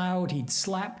a cloud. He'd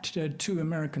slapped 2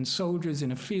 American soldiers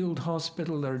in a field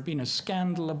hospital. There had been a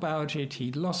scandal about it.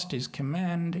 He'd lost his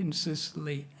command in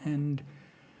Sicily, and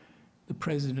the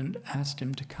president asked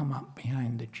him to come up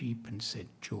behind the jeep and said,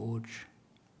 George,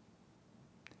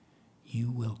 you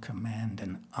will command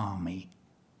an army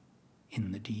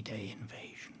in the D-Day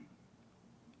invasion.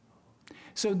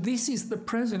 So this is the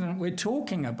president we're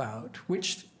talking about,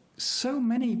 which so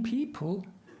many people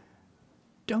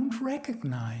don't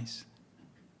recognize.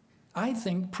 I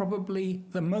think probably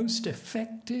the most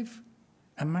effective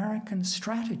American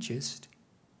strategist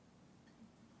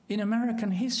in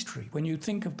American history, when you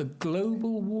think of the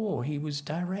global war he was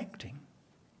directing,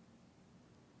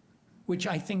 which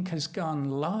I think has gone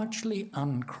largely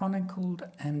unchronicled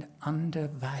and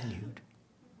undervalued.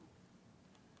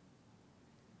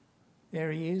 There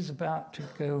he is about to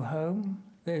go home.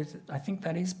 I think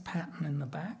that is Patton in the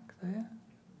back there.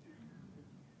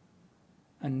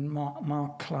 And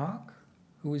Mark Clark,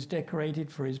 who was decorated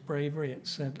for his bravery at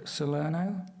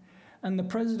Salerno. And the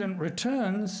president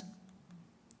returns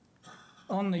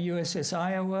on the USS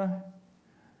Iowa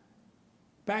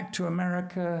back to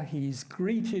America. He's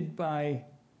greeted by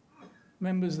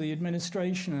members of the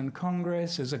administration and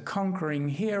Congress as a conquering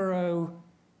hero.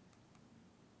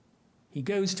 He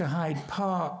goes to Hyde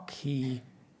Park. He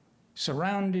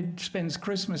spends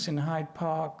Christmas in Hyde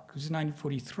Park. It was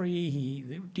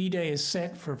 1943. D-Day is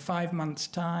set for 5 months'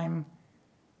 time.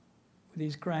 With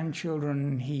his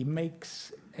grandchildren, he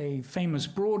makes a famous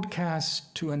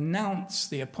broadcast to announce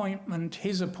his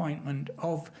appointment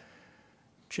of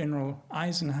General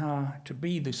Eisenhower to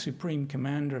be the supreme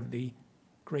commander of the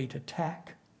Great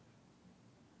Attack.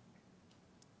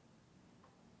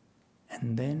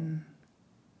 And then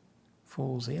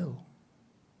falls ill.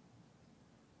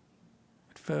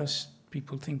 At first,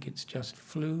 people think it's just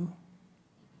flu.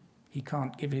 He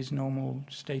can't give his normal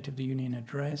State of the Union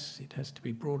address. It has to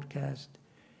be broadcast.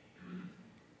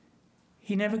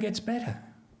 He never gets better.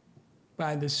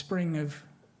 By the spring of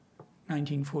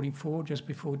 1944, just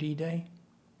before D-Day,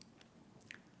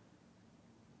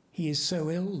 he is so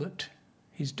ill that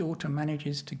his daughter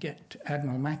manages to get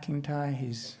Admiral McIntyre,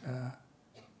 his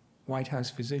White House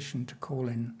physician, to call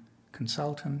in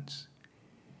consultants.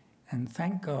 And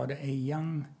thank God, a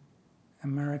young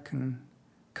American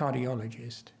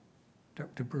cardiologist,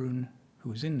 Dr. Brune, who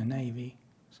was in the Navy,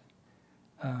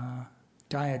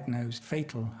 diagnosed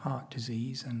fatal heart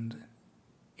disease and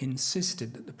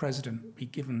insisted that the president be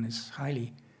given this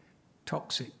highly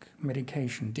toxic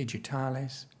medication,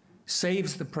 Digitalis,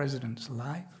 saves the president's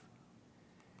life.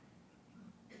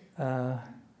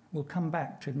 We'll come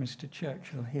back to Mr.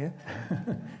 Churchill here.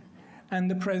 And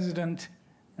the president,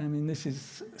 I mean, this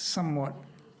is somewhat...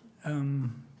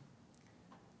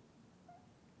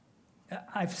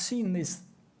 I've seen this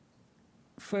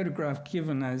photograph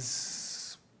given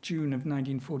as June of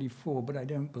 1944, but I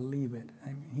don't believe it. I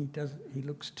mean, he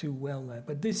looks too well there.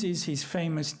 But this is his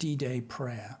famous D-Day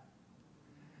prayer,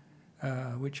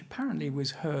 which apparently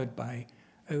was heard by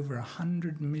over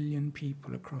 100 million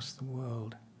people across the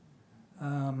world.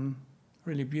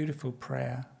 Really beautiful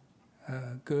prayer.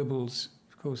 Goebbels,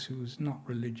 of course, who was not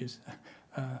religious,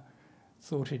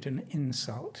 thought it an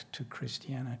insult to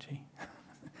Christianity.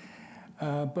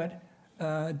 But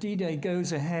D-Day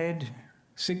goes ahead,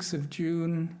 6th of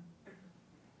June.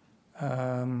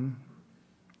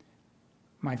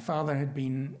 My father had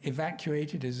been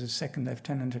evacuated as a second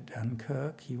lieutenant at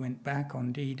Dunkirk. He went back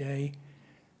on D-Day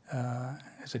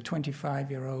as a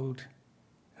 25-year-old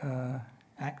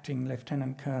acting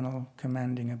lieutenant colonel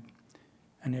commanding a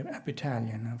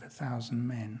battalion of 1,000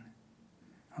 men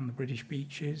on the British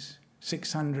beaches.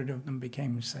 600 of them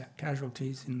became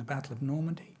casualties in the Battle of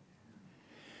Normandy.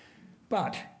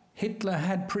 But Hitler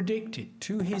had predicted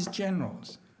to his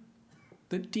generals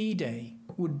that D-Day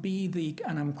would be the,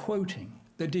 and I'm quoting,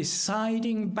 the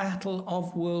deciding battle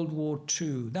of World War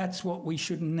II. That's what we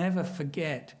should never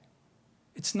forget.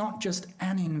 It's not just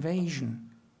an invasion.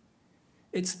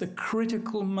 It's the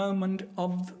critical moment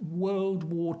of World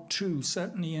War II,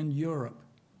 certainly in Europe.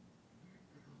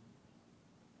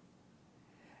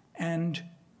 And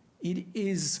it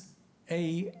is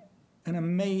an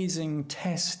amazing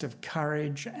test of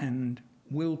courage and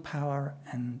willpower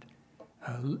and,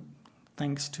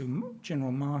 thanks to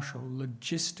General Marshall,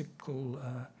 logistical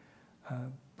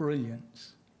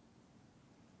brilliance.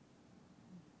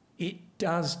 It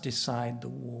does decide the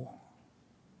war.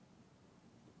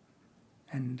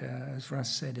 And as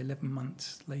Russ said, 11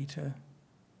 months later,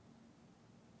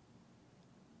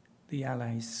 the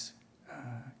Allies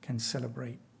can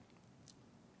celebrate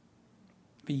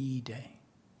VE Day.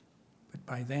 But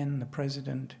by then, the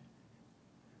president's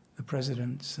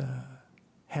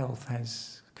health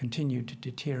has continued to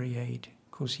deteriorate.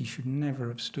 Of course, he should never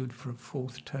have stood for a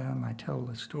fourth term. I tell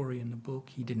the story in the book.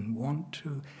 He didn't want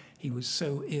to. He was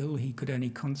so ill, he could only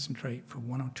concentrate for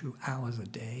 1 or 2 hours a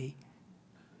day.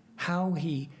 How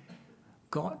he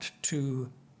took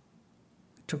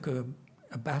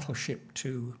a battleship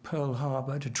to Pearl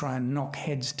Harbor to try and knock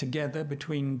heads together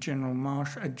between General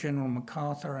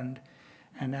MacArthur and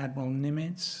Admiral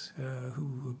Nimitz,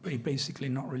 who were basically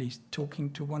not really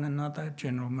talking to one another.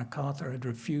 General MacArthur had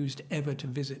refused ever to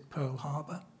visit Pearl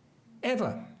Harbor,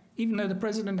 ever, even though the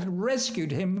president had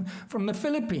rescued him from the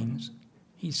Philippines.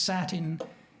 He sat in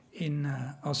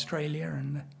Australia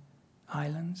and the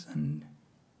islands, and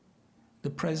the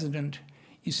president,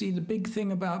 you see, the big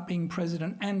thing about being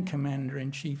president and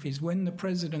commander-in-chief is when the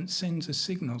president sends a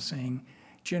signal saying,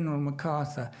 General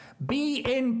MacArthur, be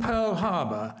in Pearl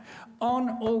Harbor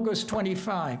on August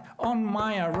 25. On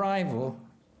my arrival,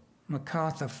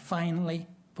 MacArthur finally,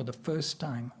 for the first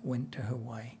time, went to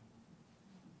Hawaii.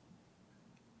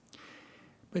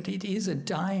 But it is a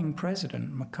dying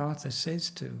president. MacArthur says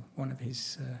to one of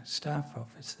his staff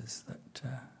officers that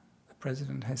the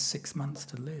president has 6 months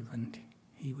to live, and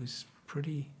he was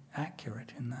pretty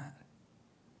accurate in that.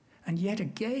 And yet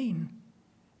again,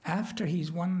 after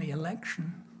he's won the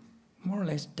election, more or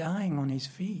less dying on his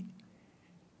feet,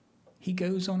 he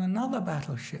goes on another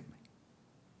battleship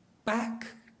back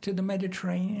to the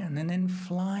Mediterranean and then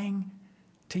flying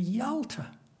to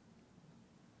Yalta.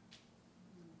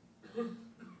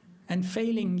 And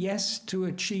failing, yes, to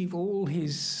achieve all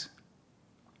his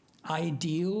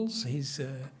ideals, his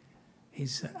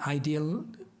ideal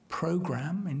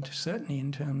program, and certainly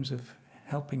in terms of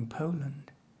helping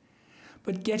Poland,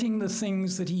 but getting the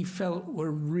things that he felt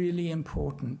were really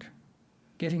important,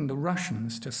 getting the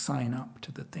Russians to sign up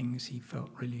to the things he felt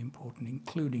really important,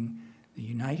 including the the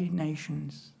United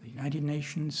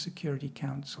Nations Security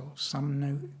Council,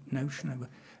 some notion of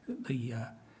the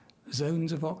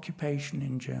zones of occupation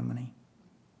in Germany.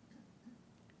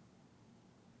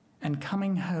 And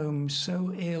coming home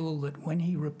so ill that when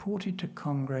he reported to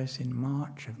Congress in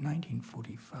March of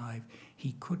 1945,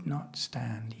 he could not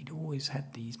stand. He'd always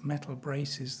had these metal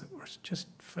braces that were just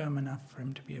firm enough for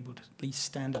him to be able to at least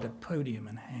stand at a podium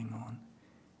and hang on.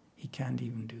 He can't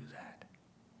even do that.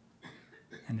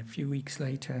 And a few weeks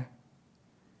later,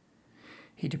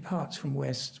 he departs from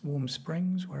West Warm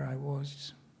Springs, where I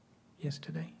was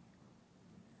yesterday.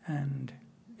 And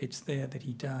it's there that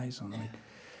he dies on the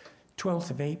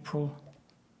 12th of April,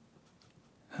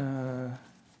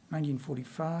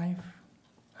 1945.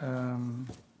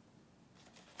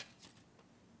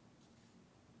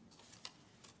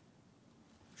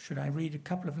 Should I read a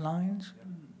couple of lines?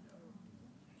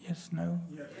 Yes, no?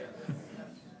 Yes.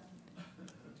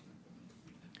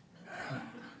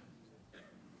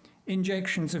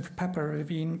 Injections of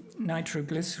papaverine,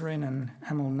 nitroglycerin, and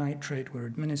amyl nitrate were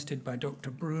administered by Dr.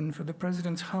 Brun, for the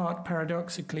president's heart,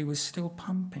 paradoxically, was still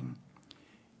pumping.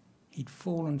 He'd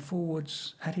fallen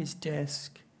forwards at his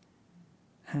desk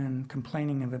and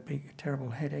complaining of a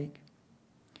terrible headache.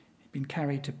 He'd been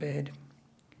carried to bed.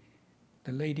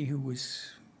 The lady who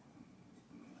was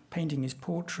painting his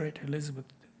portrait, Elizabeth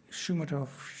Shumatov,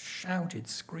 shouted,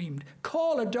 screamed,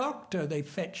 "Call a doctor!" They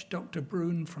fetched Dr.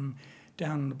 Brun from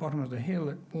down the bottom of the hill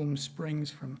at Warm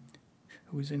Springs, who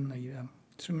was in the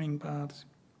swimming baths.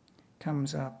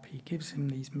 Comes up, he gives him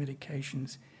these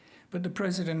medications. But the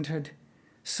president had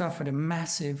suffered a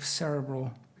massive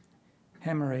cerebral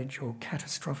hemorrhage or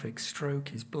catastrophic stroke.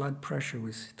 His blood pressure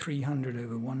was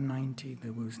 300/190.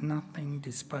 There was nothing,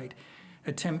 despite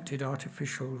attempted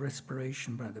artificial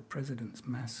respiration by the president's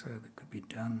masseur, that could be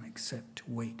done except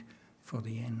to wait for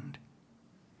the end.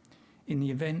 In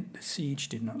the event, the siege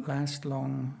did not last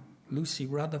long. Lucy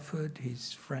Rutherford,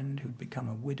 his friend who'd become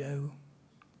a widow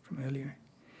from earlier,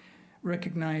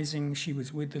 recognizing she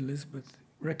was with Elizabeth,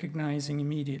 recognizing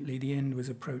immediately the end was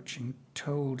approaching,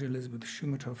 told Elizabeth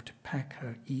Shumatov to pack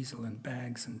her easel and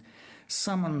bags and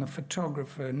summon the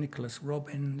photographer Nicholas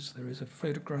Robbins. There is a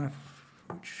photograph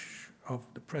of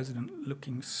the president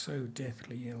looking so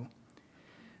deathly ill,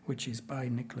 which is by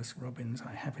Nicholas Robbins,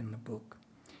 I have in the book.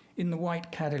 In the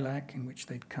white Cadillac in which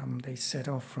they'd come, they set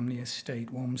off from the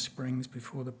estate, Warm Springs,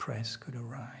 before the press could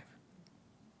arrive.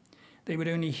 They would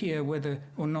only hear whether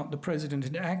or not the president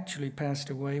had actually passed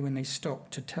away when they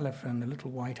stopped to telephone the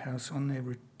little White House on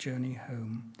their journey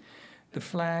home. The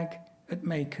flag at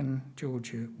Macon,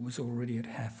 Georgia, was already at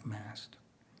half-mast.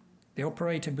 The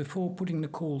operator, before putting the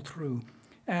call through,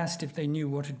 asked if they knew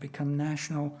what had become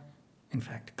national, in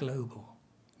fact global,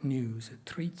 news at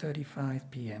 3:35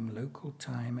 p.m. local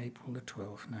time, April the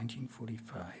 12th,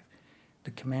 1945.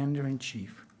 The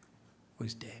commander-in-chief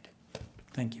was dead.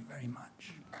 Thank you very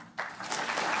much.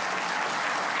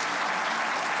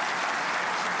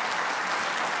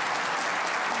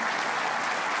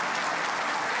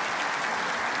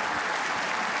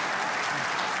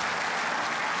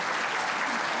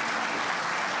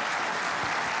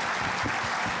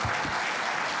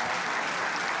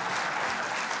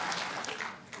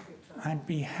 I'd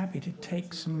be happy to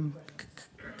take a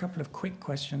couple of quick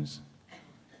questions.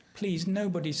 Please,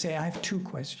 nobody say, I have 2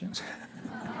 questions.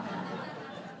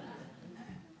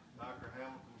 Dr.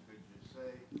 Hamilton, could you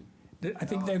say... I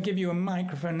think they'll give you a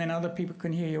microphone, then other people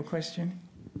can hear your question.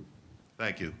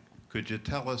 Thank you. Could you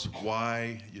tell us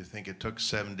why you think it took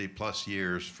 70-plus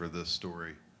years for the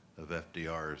story of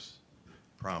FDR's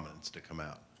prominence to come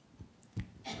out?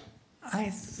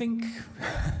 I think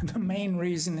the main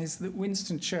reason is that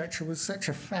Winston Churchill was such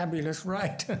a fabulous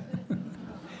writer.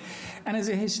 And as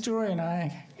a historian,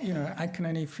 I can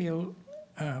only feel,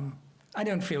 I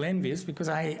don't feel envious because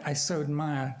I so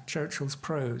admire Churchill's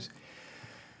prose.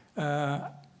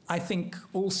 I think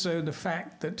also the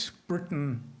fact that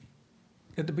Britain,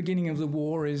 at the beginning of the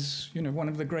war, is, one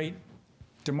of the great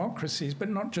democracies, but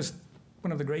not just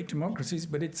one of the great democracies,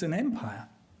 but it's an empire.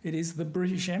 It is the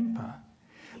British Empire.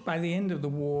 By the end of the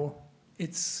war,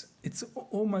 it's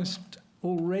almost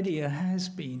already a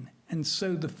has-been. And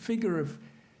so the figure of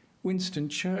Winston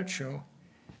Churchill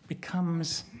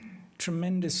becomes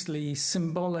tremendously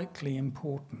symbolically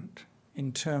important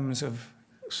in terms of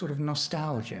sort of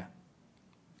nostalgia,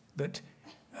 that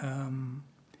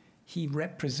he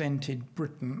represented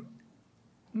Britain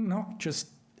not just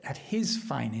at his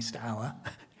finest hour,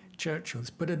 Churchill's,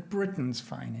 but at Britain's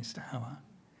finest hour.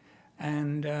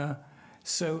 And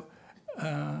so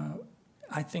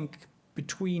I think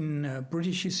between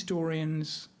British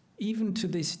historians, even to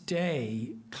this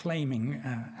day, claiming,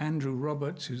 Andrew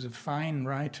Roberts, who's a fine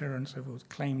writer and so forth,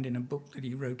 claimed in a book that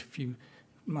he wrote a few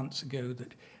months ago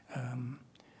that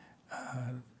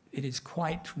it is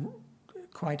quite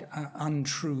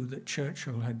untrue that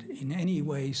Churchill had in any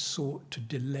way sought to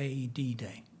delay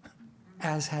D-Day,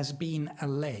 as has been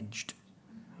alleged.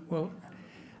 Well,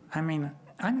 I mean,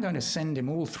 I'm going to send him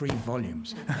all 3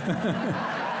 volumes.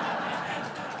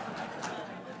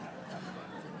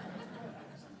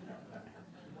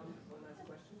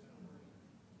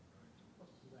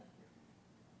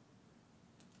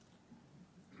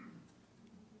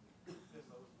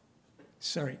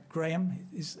 Sorry, Graham,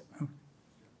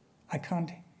 I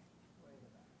can't. I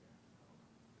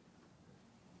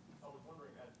was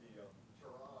wondering at the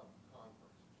Tehran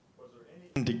conference, was there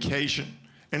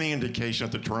any indication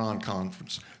at the Tehran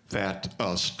conference that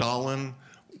Stalin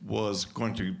was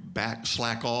going to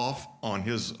slack off on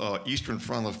his Eastern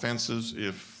Front offensives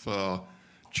if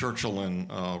Churchill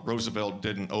and Roosevelt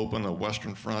didn't open a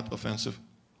Western Front offensive?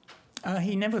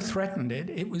 He never threatened it.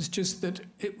 It was just that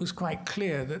it was quite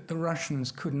clear that the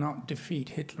Russians could not defeat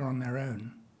Hitler on their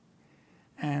own.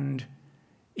 And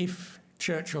if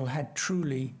Churchill had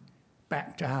truly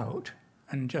backed out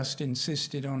and just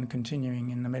insisted on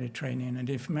continuing in the Mediterranean, and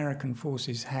if American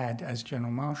forces had, as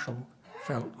General Marshall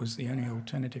felt was the only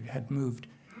alternative, had moved,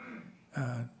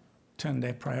 turned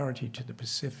their priority to the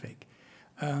Pacific,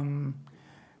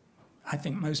 I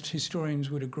think most historians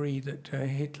would agree that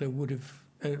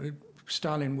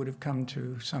Stalin would have come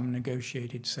to some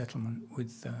negotiated settlement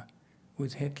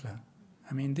with Hitler.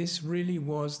 I mean, this really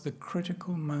was the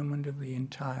critical moment of the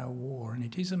entire war, and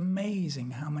it is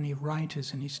amazing how many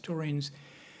writers and historians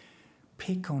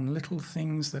pick on little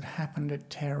things that happened at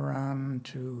Tehran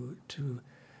to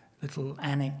little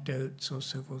anecdotes or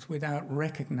so forth without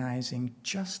recognizing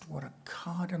just what a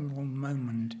cardinal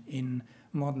moment in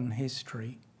modern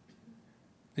history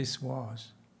this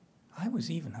was. I was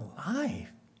even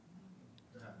alive.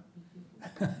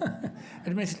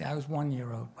 Admittedly, I was 1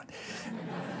 year old. But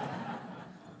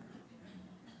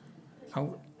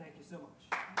Thank you so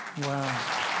much.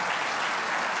 Wow.